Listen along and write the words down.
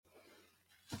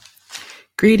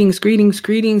Greetings,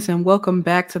 and welcome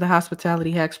back to the Hospitality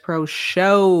Hacks Pro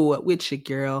Show with your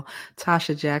girl,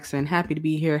 Tasha Jackson. Happy to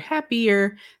be here.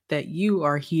 Happier that you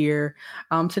are here.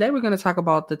 Today, we're going to talk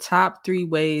about the top 3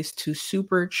 ways to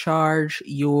supercharge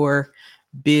your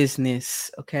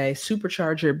business. Okay,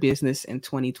 supercharge your business in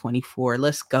 2024.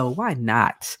 Let's go. Why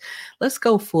not? Let's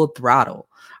go full throttle.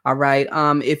 All right.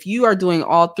 If you are doing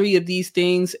all 3 of these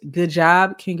things, good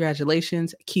job.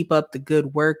 Congratulations. Keep up the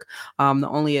good work. The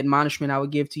only admonishment I would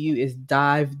give to you is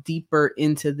dive deeper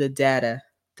into the data.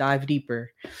 Dive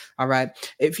deeper. All right.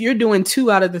 If you're doing 2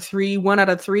 out of the 3, 1 out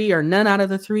of 3, or none out of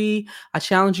the 3, I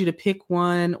challenge you to pick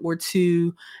 1 or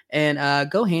 2 and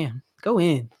go ham. Go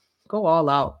in. Go all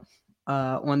out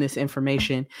on this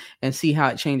information and see how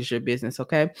it changes your business.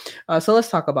 Okay. So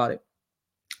let's talk about it.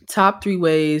 Top 3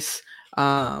 ways.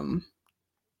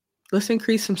 Let's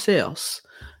increase some sales.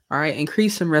 All right.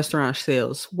 Increase some restaurant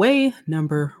sales. Way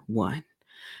number 1.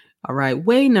 All right.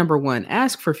 Way number 1.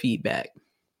 Ask for feedback.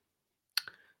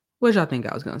 What did y'all think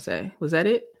I was going to say? Was that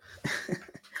it?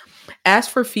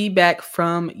 Ask for feedback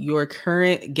from your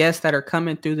current guests that are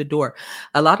coming through the door.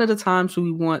 A lot of the times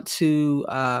we want to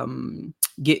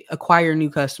acquire new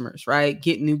customers, right?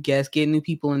 Get new guests, get new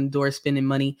people in the door, spending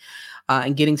money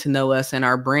and getting to know us and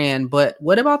our brand. But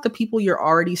what about the people you're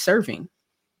already serving?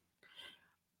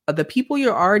 The people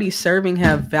you're already serving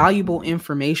have valuable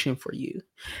information for you.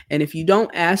 And if you don't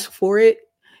ask for it,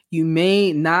 you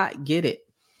may not get it.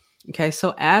 Okay,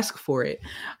 so ask for it.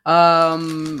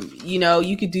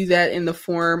 You could do that in the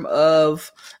form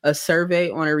of a survey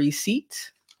on a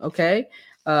receipt. Okay.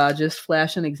 Just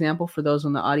flash an example for those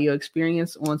on the audio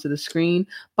experience onto the screen.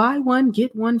 Buy 1,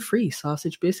 get 1 free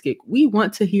sausage biscuit. We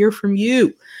want to hear from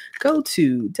you. Go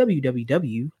to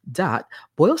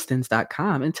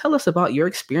www.boylstons.com and tell us about your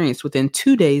experience within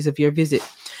 2 days of your visit.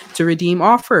 To redeem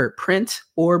offer, print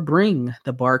or bring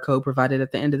the barcode provided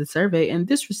at the end of the survey and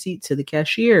this receipt to the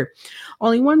cashier.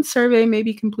 Only 1 survey may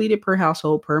be completed per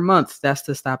household per month. That's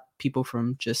to stop people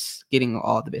from just getting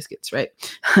all the biscuits, right?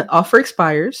 Offer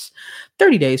expires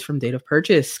 30 days from date of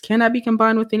purchase. Cannot be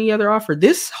combined with any other offer.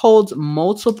 This holds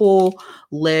multiple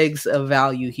legs of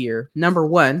value here. Number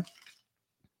 1,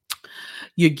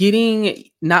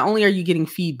 not only are you getting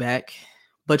feedback,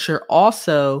 but you're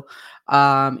also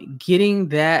getting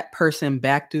that person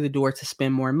back through the door to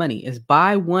spend more money. Is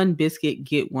buy 1 biscuit,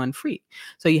 get 1 free.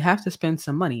 So you have to spend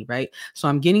some money, right? So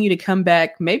I'm getting you to come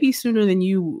back maybe sooner than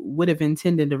you would have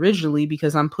intended originally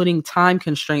because I'm putting time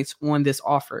constraints on this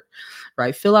offer,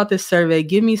 right? Fill out this survey,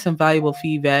 give me some valuable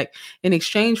feedback. In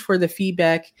exchange for the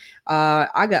feedback,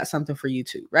 I got something for you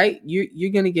too, right?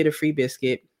 You're going to get a free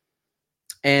biscuit.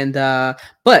 And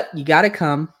but you got to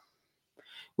come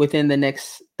within the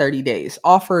next 30 days.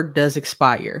 Offer does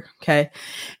expire. Okay.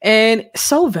 And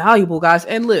so valuable, guys.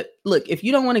 And look, if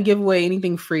you don't want to give away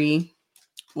anything free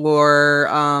or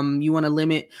you want to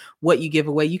limit what you give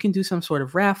away, you can do some sort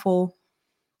of raffle,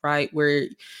 right? Where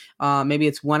maybe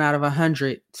it's 1 out of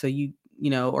 100. So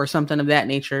or something of that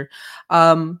nature.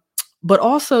 But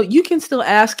also you can still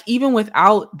ask even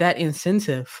without that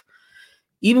incentive.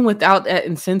 Even without that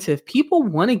incentive, people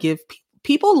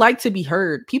like to be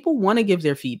heard. People want to give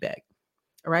their feedback,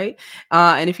 right?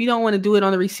 And if you don't want to do it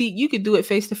on the receipt, you could do it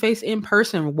face-to-face in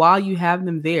person while you have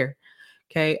them there.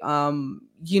 Okay.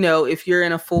 If you're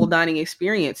in a full dining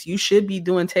experience, you should be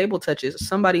doing table touches.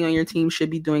 Somebody on your team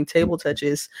should be doing table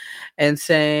touches and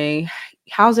saying,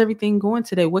 how's everything going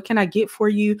today? What can I get for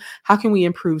you? How can we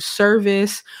improve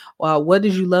service? What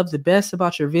did you love the best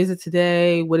about your visit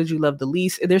today? What did you love the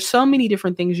least? There's so many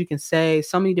different things you can say,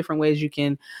 so many different ways you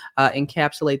can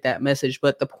encapsulate that message.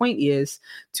 But the point is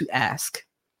to ask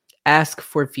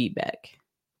for feedback.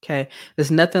 Okay.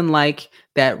 There's nothing like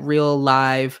that real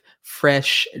live,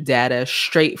 fresh data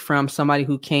straight from somebody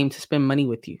who came to spend money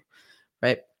with you.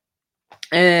 Right.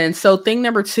 And so thing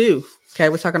number 2, okay,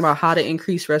 we're talking about how to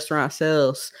increase restaurant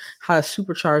sales, how to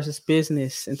supercharge this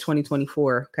business in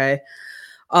 2024. Okay.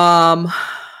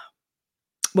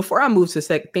 Before I move to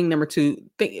thing number 2,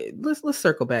 let's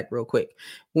circle back real quick.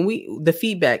 The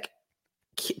feedback,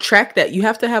 track that. You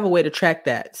have to have a way to track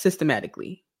that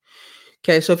systematically.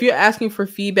 Okay, so if you're asking for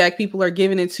feedback, people are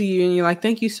giving it to you and you're like,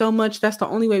 thank you so much. That's the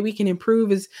only way we can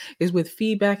improve is with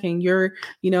feedback, and you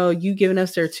giving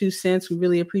us their 2 cents. We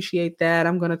really appreciate that.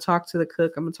 I'm going to talk to the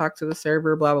cook. I'm going to talk to the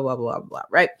server, blah, blah, blah, blah, blah,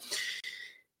 right?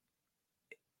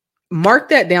 Mark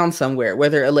that down somewhere,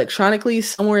 whether electronically,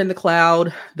 somewhere in the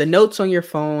cloud, the notes on your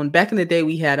phone. Back in the day,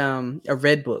 we had a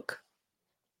red book.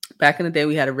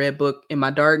 In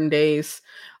my Darden days,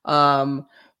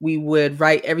 we would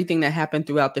write everything that happened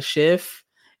throughout the shift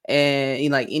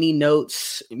and like any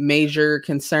notes, major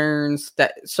concerns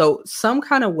so some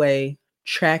kind of way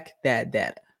track that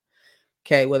data.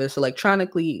 Okay, whether it's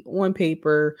electronically, on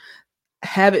paper,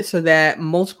 have it so that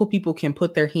multiple people can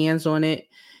put their hands on it.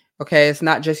 Okay, it's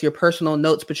not just your personal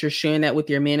notes, but you're sharing that with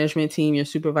your management team, your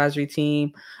supervisory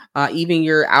team, even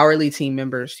your hourly team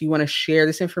members. You want to share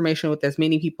this information with as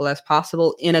many people as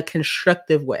possible in a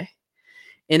constructive way.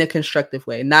 In a constructive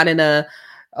way, not in a,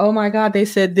 oh my God, they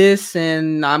said this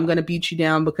and I'm going to beat you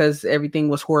down because everything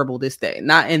was horrible this day.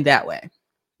 Not in that way.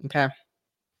 Okay. All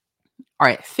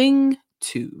right. Thing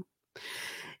 2.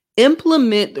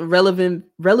 Implement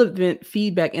relevant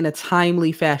feedback in a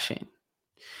timely fashion.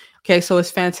 Okay, so it's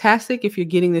fantastic if you're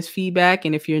getting this feedback,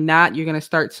 and if you're not, you're going to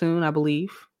start soon, I believe,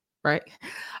 right?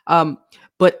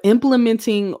 But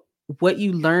implementing what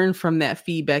you learn from that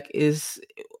feedback is,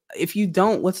 if you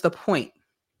don't, what's the point?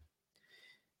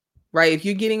 Right? If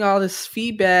you're getting all this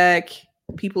feedback,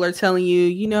 people are telling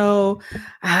you,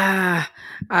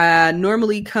 I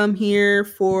normally come here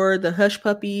for the hush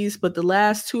puppies, but the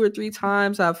last 2 or 3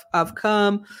 times I've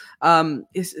come,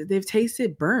 they've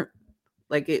tasted burnt.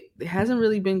 Like it hasn't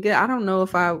really been good. I don't know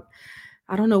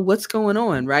what's going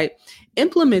on, right?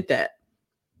 Implement that.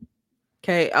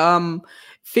 Okay.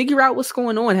 Figure out what's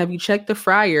going on. Have you checked the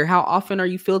fryer? How often are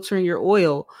you filtering your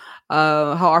oil?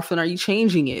 How often are you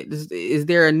changing it? Is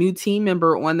there a new team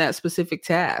member on that specific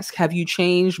task? Have you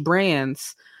changed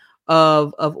brands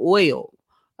of oil?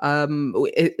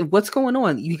 What's going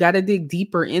on? You got to dig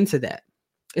deeper into that,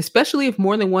 especially if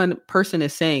more than one person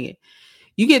is saying it.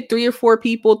 You get 3 or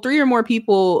more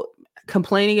people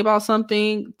complaining about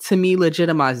something, to me,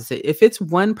 legitimizes it. If it's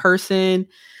one person,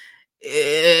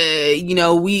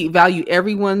 we value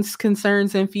everyone's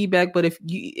concerns and feedback, but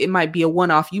it might be a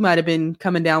one-off. You might have been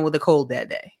coming down with a cold that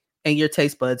day and your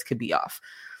taste buds could be off.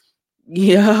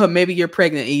 Yeah, maybe you're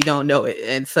pregnant and you don't know it.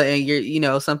 And so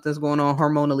something's going on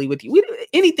hormonally with you.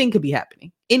 Anything could be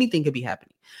happening.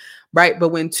 Right? But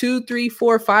when 2, 3,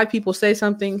 4, 5 people say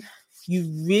something, you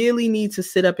really need to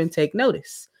sit up and take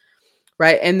notice,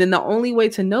 right? And then the only way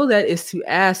to know that is to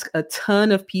ask a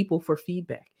ton of people for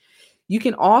feedback. You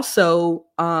can also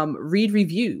read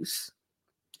reviews,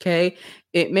 okay?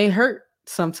 It may hurt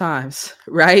sometimes,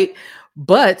 right?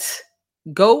 But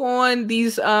go on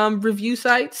these review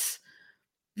sites,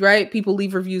 right? People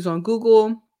leave reviews on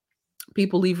Google.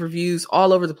 People leave reviews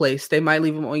all over the place. They might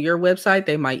leave them on your website.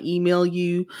 They might email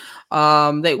you.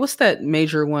 What's that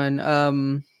major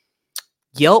one?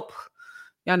 Yelp.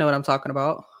 Y'all know what I'm talking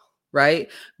about, right?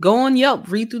 Go on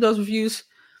Yelp, read through those reviews,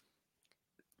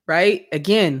 right?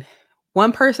 Again,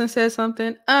 one person says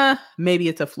something, maybe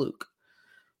it's a fluke.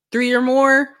 3 or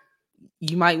more,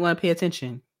 you might want to pay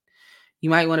attention.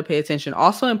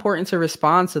 Also important to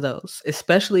respond to those,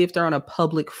 especially if they're on a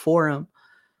public forum,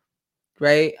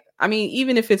 right? I mean,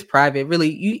 even if it's private, really,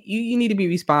 you need to be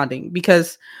responding,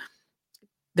 because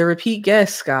the repeat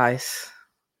guests, guys,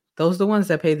 those are the ones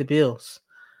that pay the bills.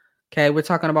 Okay, we're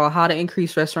talking about how to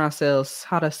increase restaurant sales,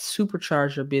 how to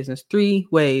supercharge your business. 3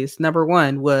 ways. Number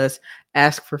 1 was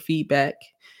ask for feedback.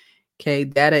 Okay,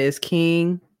 data is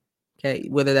king. Okay,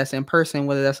 whether that's in person,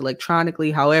 whether that's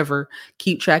electronically, however,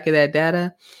 keep track of that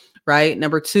data, right?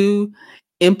 Number 2,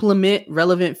 implement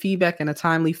relevant feedback in a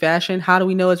timely fashion. How do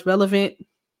we know it's relevant?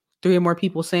 3 or more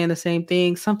people saying the same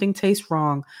thing. Something tastes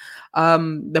wrong.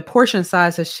 The portion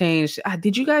size has changed.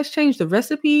 Did you guys change the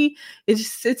recipe?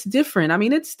 It's different. I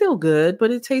mean, it's still good,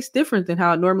 but it tastes different than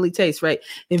how it normally tastes, right?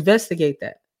 Investigate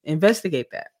that.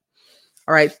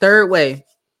 All right. 3rd way,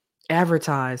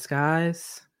 advertise,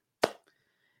 guys.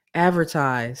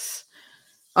 Advertise.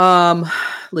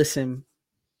 Listen,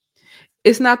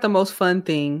 it's not the most fun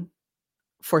thing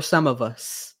for some of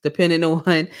us, depending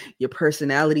on your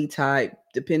personality type,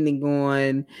 depending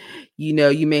on,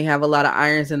 you may have a lot of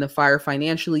irons in the fire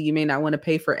financially. You may not want to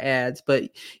pay for ads, but you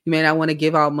may not want to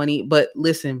give out money. But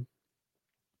listen,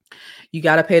 you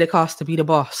got to pay the cost to be the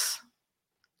boss.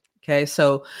 Okay.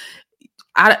 So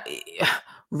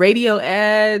radio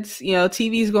ads,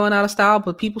 TV's going out of style,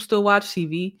 but people still watch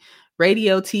TV,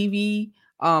 radio, TV,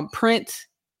 print,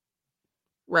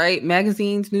 right?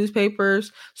 Magazines,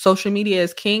 newspapers, social media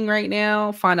is king right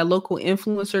now. Find a local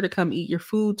influencer to come eat your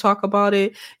food, talk about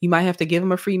it. You might have to give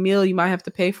them a free meal. You might have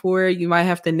to pay for it. You might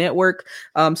have to network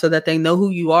so that they know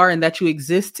who you are and that you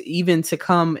exist, even to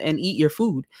come and eat your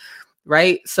food,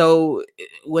 right? So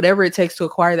whatever it takes to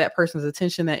acquire that person's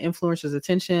attention, that influencer's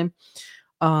attention,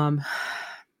 got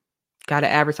to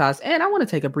advertise. And I want to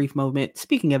take a brief moment,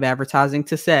 speaking of advertising,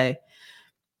 to say,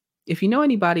 if you know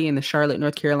anybody in the Charlotte,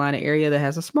 North Carolina area that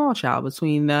has a small child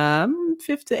between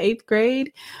 5th to 8th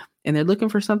grade, and they're looking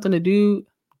for something to do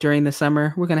during the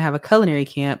summer, we're going to have a culinary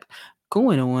camp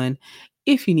going on.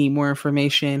 If you need more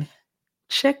information,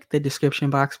 check the description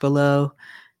box below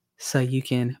so you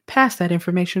can pass that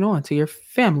information on to your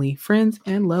family, friends,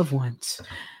 and loved ones.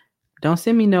 Don't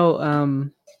send me no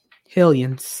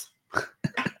hellions.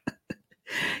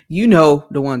 You know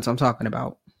the ones I'm talking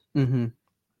about. Mm-hmm.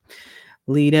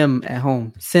 Leave them at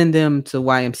home. Send them to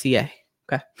YMCA.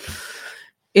 Okay.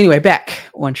 Anyway, back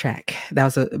on track. That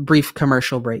was a brief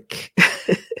commercial break.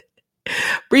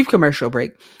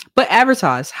 But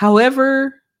advertise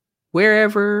however,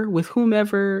 wherever, with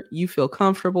whomever you feel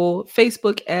comfortable.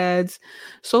 Facebook ads,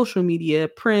 social media,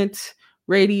 print,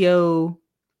 radio.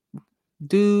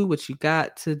 Do what you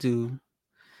got to do.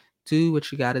 Do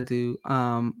what you got to do.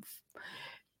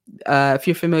 If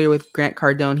you're familiar with Grant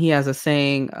Cardone, he has a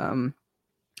saying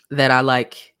that I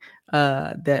like.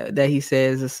 That he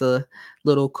says it's a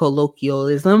little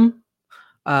colloquialism.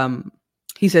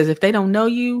 He says, if they don't know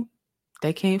you,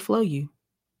 they can't flow you.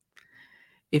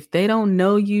 If they don't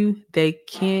know you, they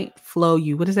can't flow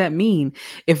you. What does that mean?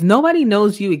 If nobody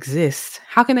knows you exist,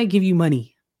 how can they give you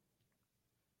money?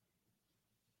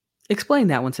 Explain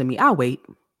that one to me. I'll wait.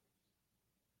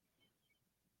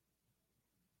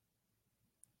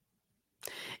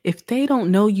 If they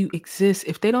don't know you exist,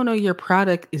 if they don't know your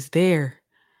product is there,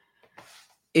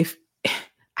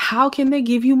 how can they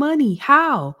give you money?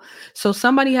 How? So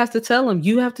somebody has to tell them.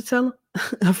 You have to tell them.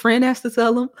 A friend has to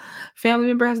tell them. Family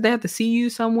member has to have to see you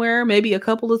somewhere, maybe a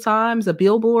couple of times, a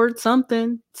billboard,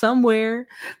 something, somewhere.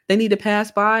 They need to pass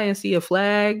by and see a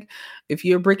flag. If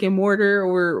you're brick and mortar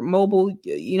or mobile,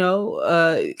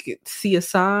 see a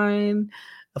sign,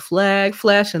 a flag,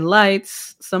 flashing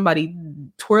lights, somebody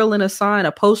twirling a sign,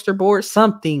 a poster board,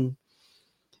 something.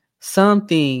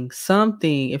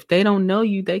 If they don't know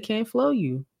you, they can't flow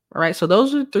you. All right. So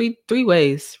those are three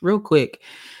ways real quick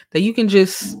that you can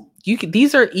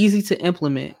these are easy to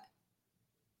implement.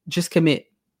 Just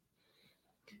commit.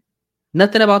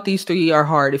 Nothing about these three are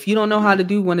hard. If you don't know how to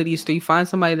do one of these three, find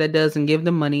somebody that does and give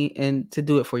them money and to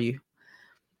do it for you.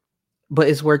 But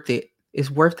it's worth it.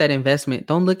 It's worth that investment.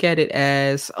 Don't look at it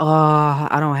as,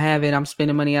 I don't have it. I'm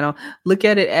spending money. I don't. Look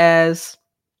at it as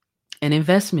an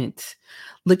investment.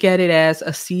 Look at it as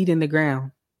a seed in the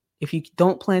ground. If you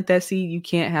don't plant that seed, you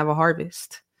can't have a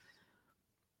harvest.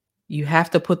 You have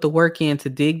to put the work in to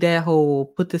dig that hole,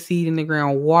 put the seed in the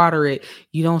ground, water it.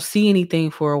 You don't see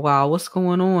anything for a while. What's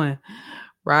going on?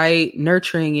 Right?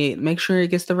 Nurturing it, make sure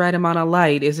it gets the right amount of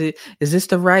light. Is this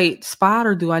the right spot,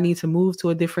 or do I need to move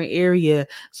to a different area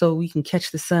so we can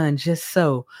catch the sun just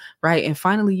so, right? And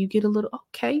finally you get a little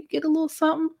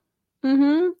something.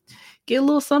 Get a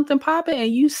little something popping,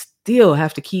 and you still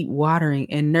have to keep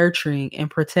watering and nurturing and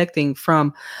protecting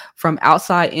from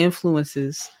outside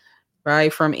influences,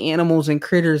 right? From animals and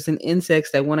critters and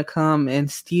insects that want to come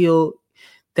and steal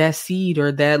that seed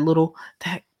or that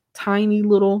tiny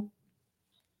little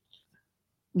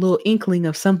inkling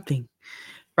of something,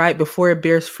 right? Before it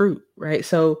bears fruit, right?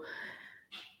 So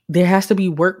there has to be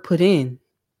work put in.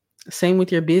 Same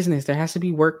with your business. There has to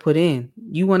be work put in.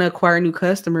 You want to acquire new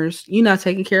customers. You're not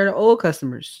taking care of the old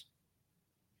customers.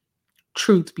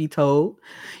 Truth be told,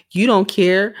 you don't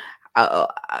care.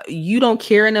 You don't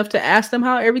care enough to ask them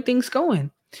how everything's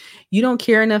going. You don't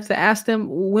care enough to ask them,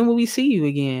 when will we see you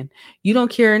again? You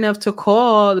don't care enough to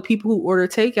call the people who order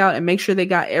takeout and make sure they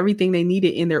got everything they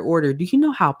needed in their order. Do you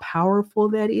know how powerful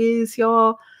that is,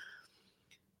 y'all?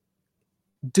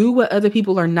 Do what other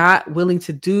people are not willing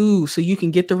to do so you can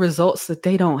get the results that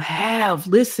they don't have.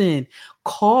 Listen,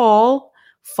 call,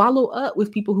 follow up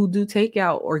with people who do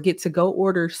takeout or get to go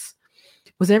orders.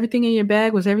 Was everything in your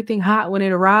bag? Was everything hot when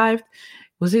it arrived?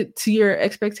 Was it to your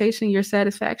expectation, your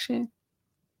satisfaction?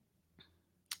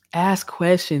 Ask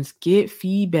questions, get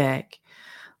feedback.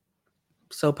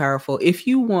 So powerful. If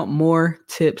you want more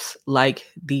tips like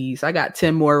these, I got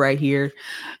 10 more right here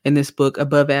in this book.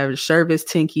 Above Average Service,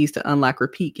 10 Keys to Unlock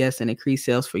Repeat Guests and Increase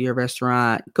Sales for Your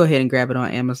Restaurant. Go ahead and grab it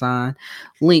on Amazon.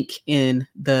 Link in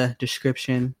the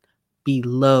description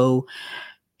below.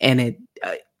 And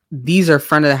these are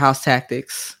front of the house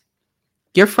tactics.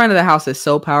 Your front of the house is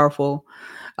so powerful.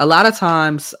 A lot of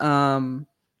times,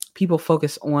 people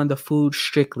focus on the food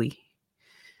strictly.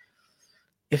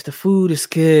 If the food is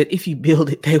good, if you build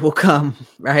it, they will come,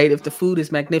 right? If the food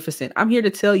is magnificent. I'm here to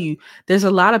tell you, there's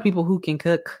a lot of people who can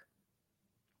cook.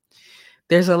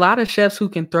 There's a lot of chefs who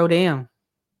can throw down.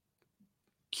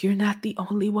 You're not the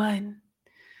only one.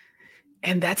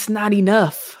 And that's not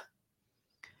enough.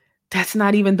 That's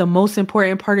not even the most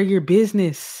important part of your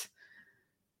business.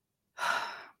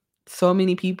 So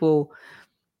many people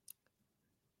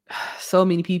so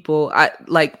many people,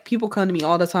 people come to me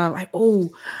all the time like,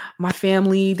 oh, my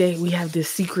family, we have this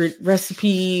secret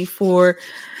recipe for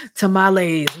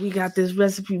tamales. We got this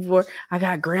recipe I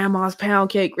got grandma's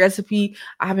pound cake recipe.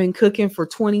 I've been cooking for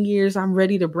 20 years. I'm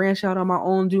ready to branch out on my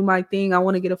own, do my thing. I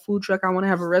want to get a food truck. I want to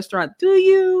have a restaurant. Do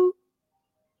you?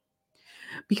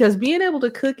 Because being able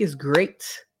to cook is great.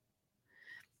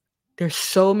 There's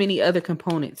so many other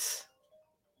components,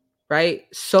 right?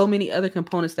 So many other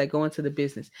components that go into the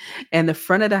business. And the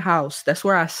front of the house, that's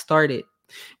where I started.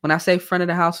 When I say front of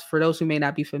the house, for those who may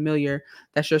not be familiar,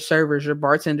 that's your servers, your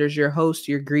bartenders, your hosts,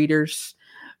 your greeters,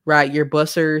 right? Your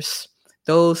bussers,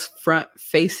 those front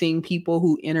facing people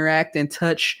who interact and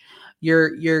touch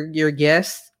your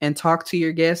guests and talk to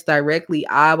your guests directly,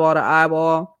 eyeball to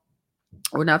eyeball.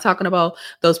 We're not talking about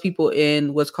those people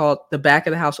in what's called the back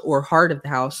of the house or heart of the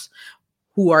house,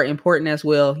 who are important as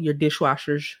well. Your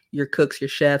dishwashers, your cooks, your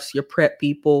chefs, your prep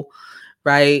people,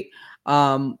 right?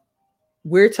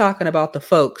 We're talking about the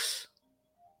folks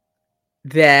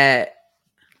that,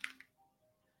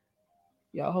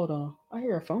 y'all hold on. I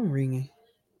hear a phone ringing.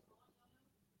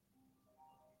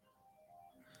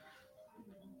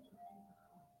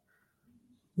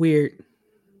 Weird.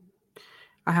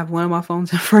 I have one of my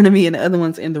phones in front of me and the other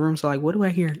one's in the room. So like, what do I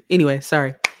hear? Anyway,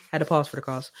 sorry. I had to pause for the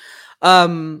calls.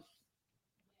 Front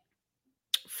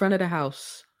of the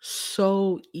house,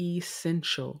 so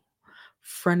essential.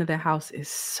 Front of the house is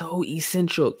so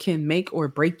essential. Can make or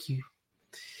break you.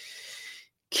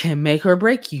 Can make or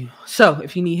break you. So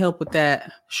if you need help with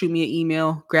that, shoot me an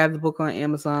email, grab the book on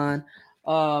Amazon,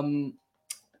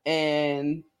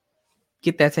 and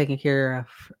get that taken care of,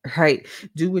 right?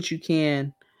 Do what you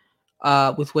can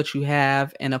with what you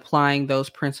have, and applying those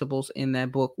principles in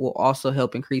that book will also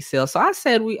help increase sales. So I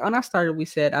said, we're going to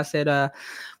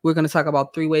talk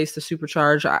about 3 ways to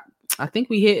supercharge. I think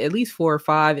we hit at least 4 or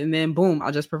 5, and then boom,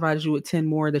 I just provided you with 10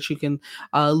 more that you can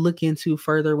look into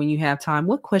further when you have time.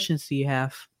 What questions do you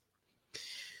have?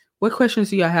 What questions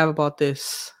do y'all have about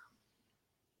this?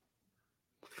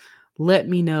 Let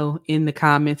me know in the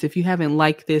comments. If you haven't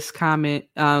liked this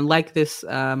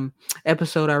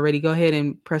episode already, go ahead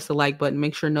and press the like button.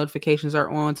 Make sure notifications are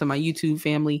on to my YouTube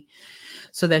family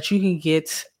so that you can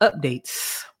get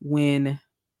updates when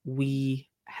we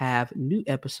have new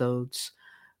episodes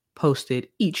posted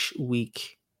each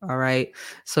week. All right.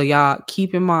 So y'all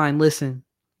keep in mind, listen,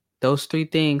 those 3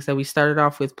 things that we started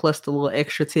off with, plus the little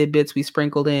extra tidbits we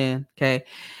sprinkled in. Okay.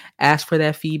 Ask for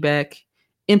that feedback,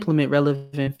 implement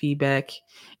relevant feedback,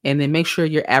 and then make sure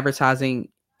you're advertising.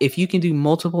 If you can do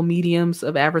multiple mediums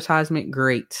of advertisement,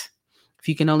 great. If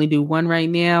you can only do one right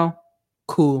now,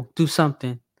 cool. Do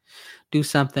something.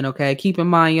 Okay. Keep in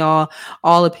mind, y'all,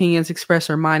 all opinions expressed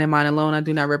are mine and mine alone. I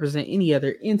do not represent any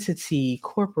other entity,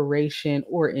 corporation,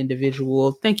 or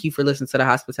individual. Thank you for listening to the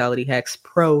Hospitality Hacks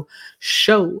Pro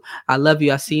Show. I love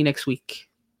you. I'll see you next week.